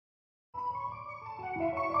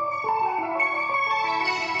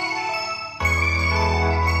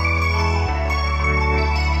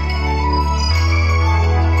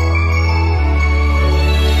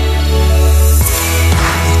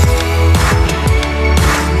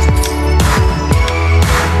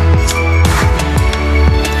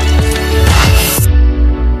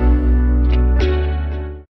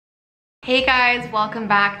welcome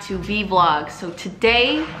back to V Vlog. So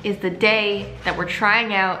today is the day that we're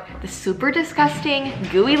trying out the super disgusting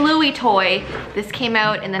Gooey Louie toy. This came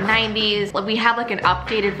out in the 90s. We have like an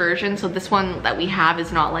updated version, so this one that we have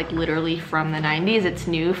is not like literally from the 90s. It's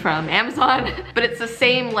new from Amazon, but it's the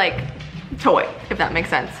same like toy, if that makes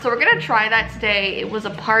sense. So we're gonna try that today. It was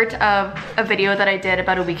a part of a video that I did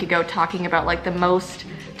about a week ago talking about like the most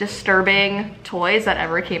disturbing toys that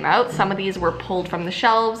ever came out. Some of these were pulled from the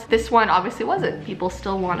shelves. This one obviously wasn't. People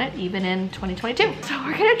still want it even in 2022. So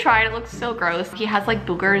we're gonna try it. It looks so gross. He has like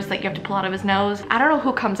boogers that you have to pull out of his nose. I don't know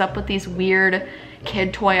who comes up with these weird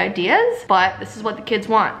kid toy ideas, but this is what the kids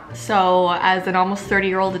want. So as an almost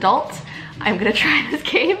 30-year-old adult, I'm gonna try this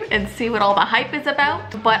game and see what all the hype is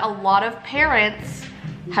about. But a lot of parents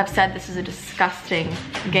have said this is a disgusting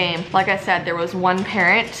game. Like I said, there was one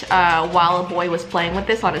parent while a boy was playing with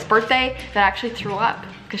this on his birthday that actually threw up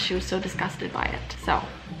because she was so disgusted by it. So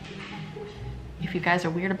if you guys are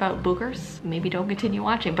weird about boogers, maybe don't continue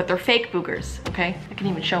watching, but they're fake boogers, okay? I can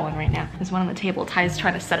even show one right now. There's one on the table. Ty's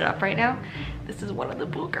trying to set it up right now. This is one of the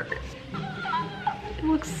boogers. It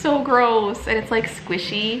looks so gross, and it's like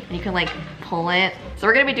squishy, and you can like pull it. So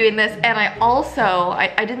we're gonna be doing this, and I also,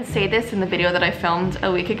 I didn't say this in the video that I filmed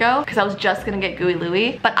a week ago, because I was just gonna get Gooey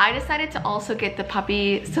Louie, but I decided to also get the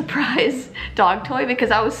puppy surprise dog toy because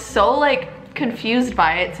I was so like confused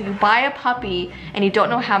by it. So you buy a puppy, and you don't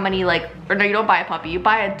know how many like, or no, you don't buy a puppy, you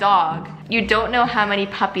buy a dog. You don't know how many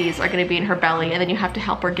puppies are gonna be in her belly, and then you have to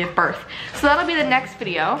help her give birth. So that'll be the next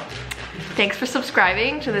video. Thanks for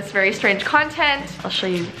subscribing to this very strange content. I'll show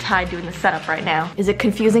you Ty doing the setup right now. Is it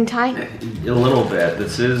confusing, Ty? A little bit.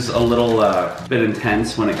 This is a little bit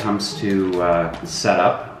intense when it comes to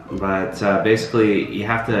setup, but basically you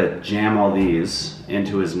have to jam all these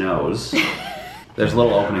into his nose. There's a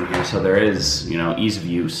little opening here, so there is, you know, ease of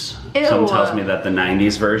use. Ew. Someone tells me that the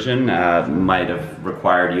 90s version might have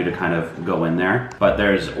required you to kind of go in there. But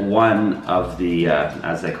there's one of the,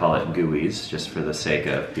 as they call it, gooeys, just for the sake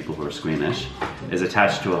of people who are squeamish, is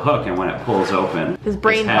attached to a hook, and when it pulls open, his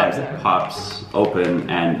brain pops open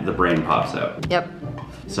and the brain pops out. Yep.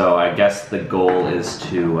 So I guess the goal is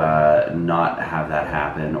to not have that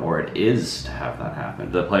happen, or it is to have that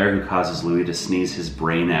happen. The player who causes Louie to sneeze his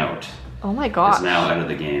brain out, oh my gosh, is now out of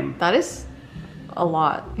the game. That is a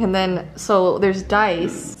lot. And then, so there's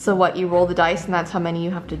dice. So what, you roll the dice and that's how many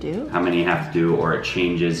you have to do? How many you have to do, or it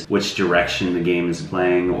changes which direction the game is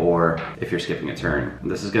playing, or if you're skipping a turn.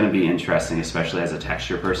 This is gonna be interesting, especially as a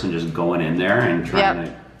texture person, just going in there and trying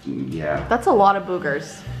to, yeah. That's a lot of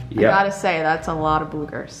boogers. Yep. I gotta say, that's a lot of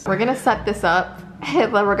boogers. We're gonna set this up,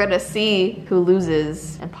 and then we're gonna see who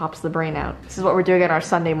loses and pops the brain out. This is what we're doing on our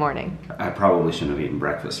Sunday morning. I probably shouldn't have eaten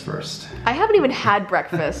breakfast first. I haven't even had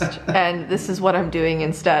breakfast, and this is what I'm doing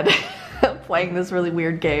instead. Playing this really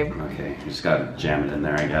weird game. Okay, you just gotta jam it in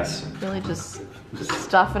there, I guess. Really just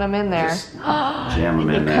stuffing them in there. Just jam them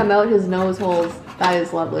in there. Come out his nose holes. That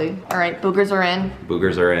is lovely. All right, boogers are in.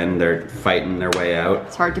 Boogers are in. They're fighting their way out.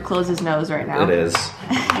 It's hard to close his nose right now. It is.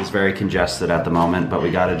 He's very congested at the moment, but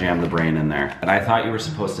we gotta jam the brain in there. And I thought you were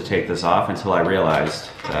supposed to take this off until I realized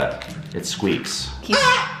that it squeaks.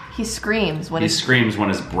 He screams when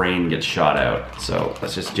his brain gets shot out. So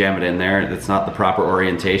let's just jam it in there. It's not the proper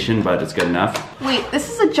orientation, but it's good enough. Wait,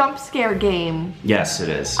 this is a jump scare game. Yes, it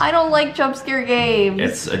is. I don't like jump scare games.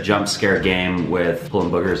 It's a jump scare game with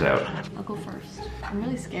pulling boogers out. I'll go first. I'm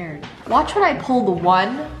really scared. Watch when I pull the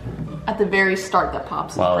one at the very start that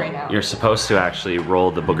pops the brain out. You're supposed to actually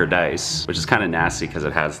roll the booger dice, which is kind of nasty because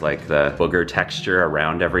it has like the booger texture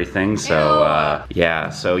around everything. So yeah,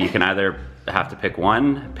 so you can either have to pick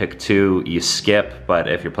one, pick two, you skip, but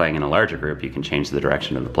if you're playing in a larger group, you can change the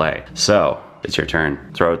direction of the play. So it's your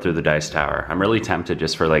turn. Throw it through the dice tower. I'm really tempted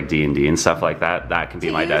just for like D&D and stuff like that. That can be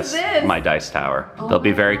my dice tower. Oh, they'll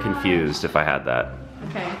be very confused if I had that.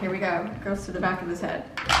 Okay, here we go. It goes to the back of his head.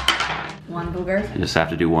 One booger. You just have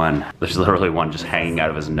to do one. There's literally one just hanging out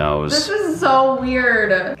of his nose. This is so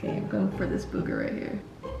weird. Okay, I'm going for this booger right here.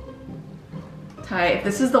 Ty, if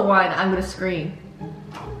this is the one, I'm gonna scream.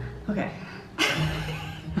 Okay.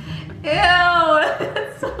 Ew,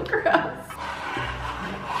 that's so gross.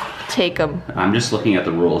 Take them. I'm just looking at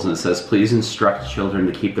the rules, and it says, please instruct children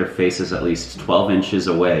to keep their faces at least 12 inches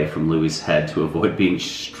away from Louie's head to avoid being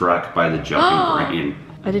struck by the jumping brain.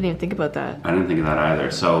 I didn't even think about that. I didn't think of that either.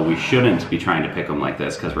 So we shouldn't be trying to pick them like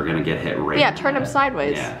this because we're gonna get hit right. Yeah, turn them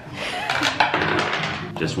sideways.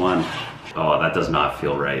 Yeah. Just one. Oh, that does not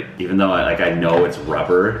feel right. Even though I know it's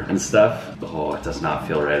rubber and stuff. Oh, it does not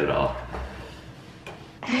feel right at all.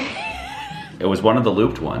 It was one of the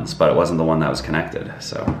looped ones, but it wasn't the one that was connected,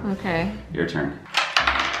 so. Okay. Your turn.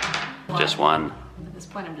 Just one. At this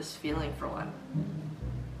point, I'm just feeling for one.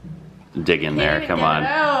 Dig in there, come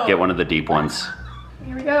on. Get one of the deep ones.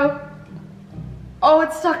 Here we go. Oh,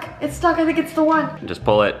 it's stuck. It's stuck. I think it's the one. Just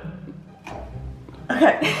pull it.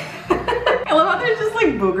 Okay. I love how there's just like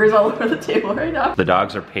boogers all over the table right now. The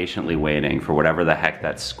dogs are patiently waiting for whatever the heck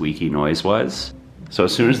that squeaky noise was. So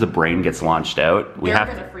as soon as the brain gets launched out, they're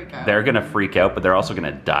gonna freak out. They're gonna freak out, but they're also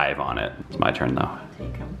gonna dive on it. It's my turn though.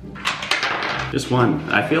 Take him. Just one.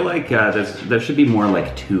 I feel like there should be more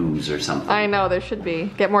like twos or something. I know, there should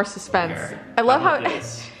be. Get more suspense. Here. I love how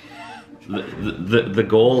the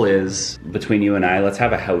goal is, between you and I, let's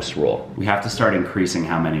have a house rule. We have to start increasing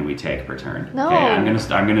how many we take per turn. No. Okay, I'm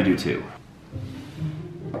gonna do 2.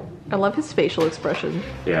 I love his facial expression.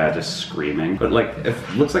 Yeah, just screaming. But like, it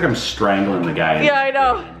looks like I'm strangling the guy. Yeah, I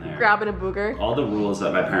know. Grabbing a booger. All the rules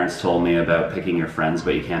that my parents told me about picking your friends,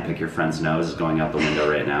 but you can't pick your friend's nose, is going out the window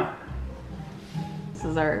right now. This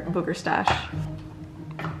is our booger stash.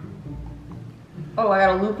 Oh, I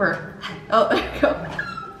got a looper. Oh, there you go.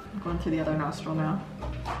 I'm going through the other nostril now.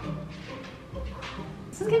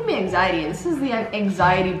 This is giving me anxiety. This is the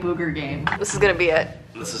anxiety booger game. This is gonna be it.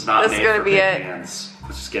 This is not made for big hands.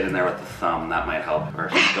 Let's just get in there with the thumb. That might help. Or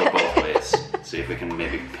go both ways. See if we can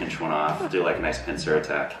maybe pinch one off. Do like a nice pincer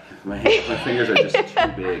attack. My fingers are just too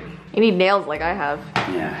big. You need nails like I have.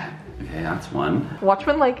 Yeah. Okay, that's one. Watch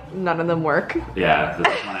when like none of them work. Yeah, this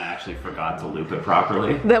is when I actually forgot to loop it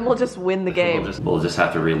properly. Then we'll just win the game. We'll just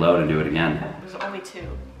have to reload and do it again. There's only 2.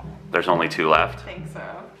 There's only 2 left. I think so.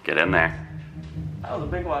 Get in there. Oh, the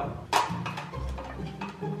big one.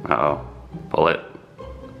 Uh-oh. Pull it.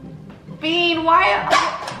 Bean, why?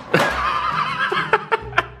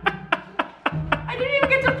 I didn't even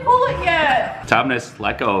get to pull it yet. Thomas,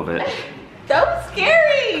 let go of it. That was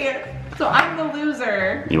scary. So I'm the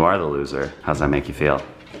loser. You are the loser. How's that make you feel?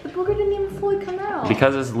 The booger didn't even fully come out.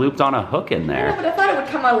 Because it's looped on a hook in there. Yeah, but I thought it would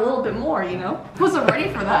come out a little bit more, you know? I wasn't ready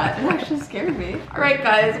for that. It actually scared me. All right,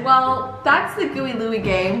 guys. Well, that's the Gooey Louie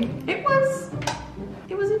game. It was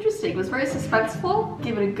interesting. It was very suspenseful.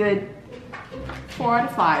 Give it a good 4 out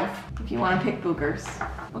of 5 if you want to pick boogers.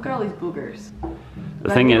 Look at all these boogers. The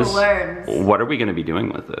thing is, what are we going to be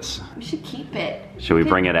doing with this? We should keep it. Should we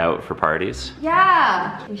bring it out for parties?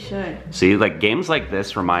 Yeah, we should. See, like games like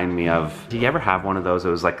this remind me of, did you ever have one of those? It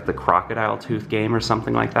was like the crocodile tooth game or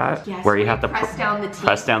something like that? Yes, where you have to press down the teeth.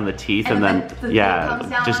 Press down the teeth and then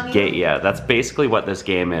yeah, just get, yeah, that's basically what this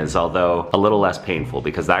game is, although a little less painful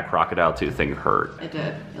because that crocodile tooth thing hurt. It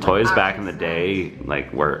did. Toys back in the day,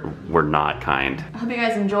 like, were not kind. I hope you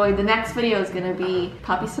guys enjoyed. The next video is gonna be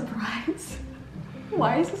puppy surprise.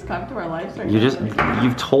 Why has this come to our lives right now?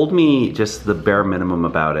 You've told me just the bare minimum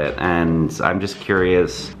about it, and I'm just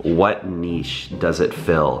curious, what niche does it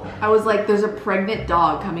fill? I was like, there's a pregnant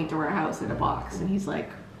dog coming to our house in a box, and he's like,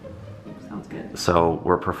 sounds good. So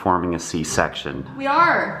we're performing a C-section. We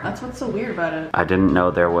are. That's what's so weird about it. I didn't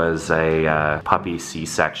know there was a puppy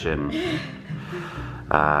C-section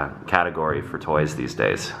category for toys these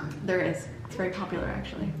days. There is. It's very popular,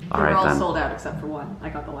 actually. All They're right, all then. sold out except for one. I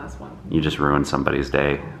got the last one. You just ruined somebody's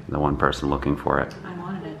day, the one person looking for it. I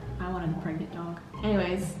wanted it. I wanted the pregnant dog.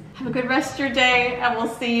 Anyways, have a good rest of your day, and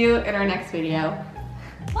we'll see you in our next video.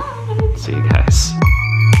 Bye! See you guys.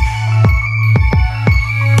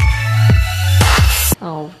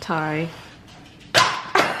 Oh, Tye.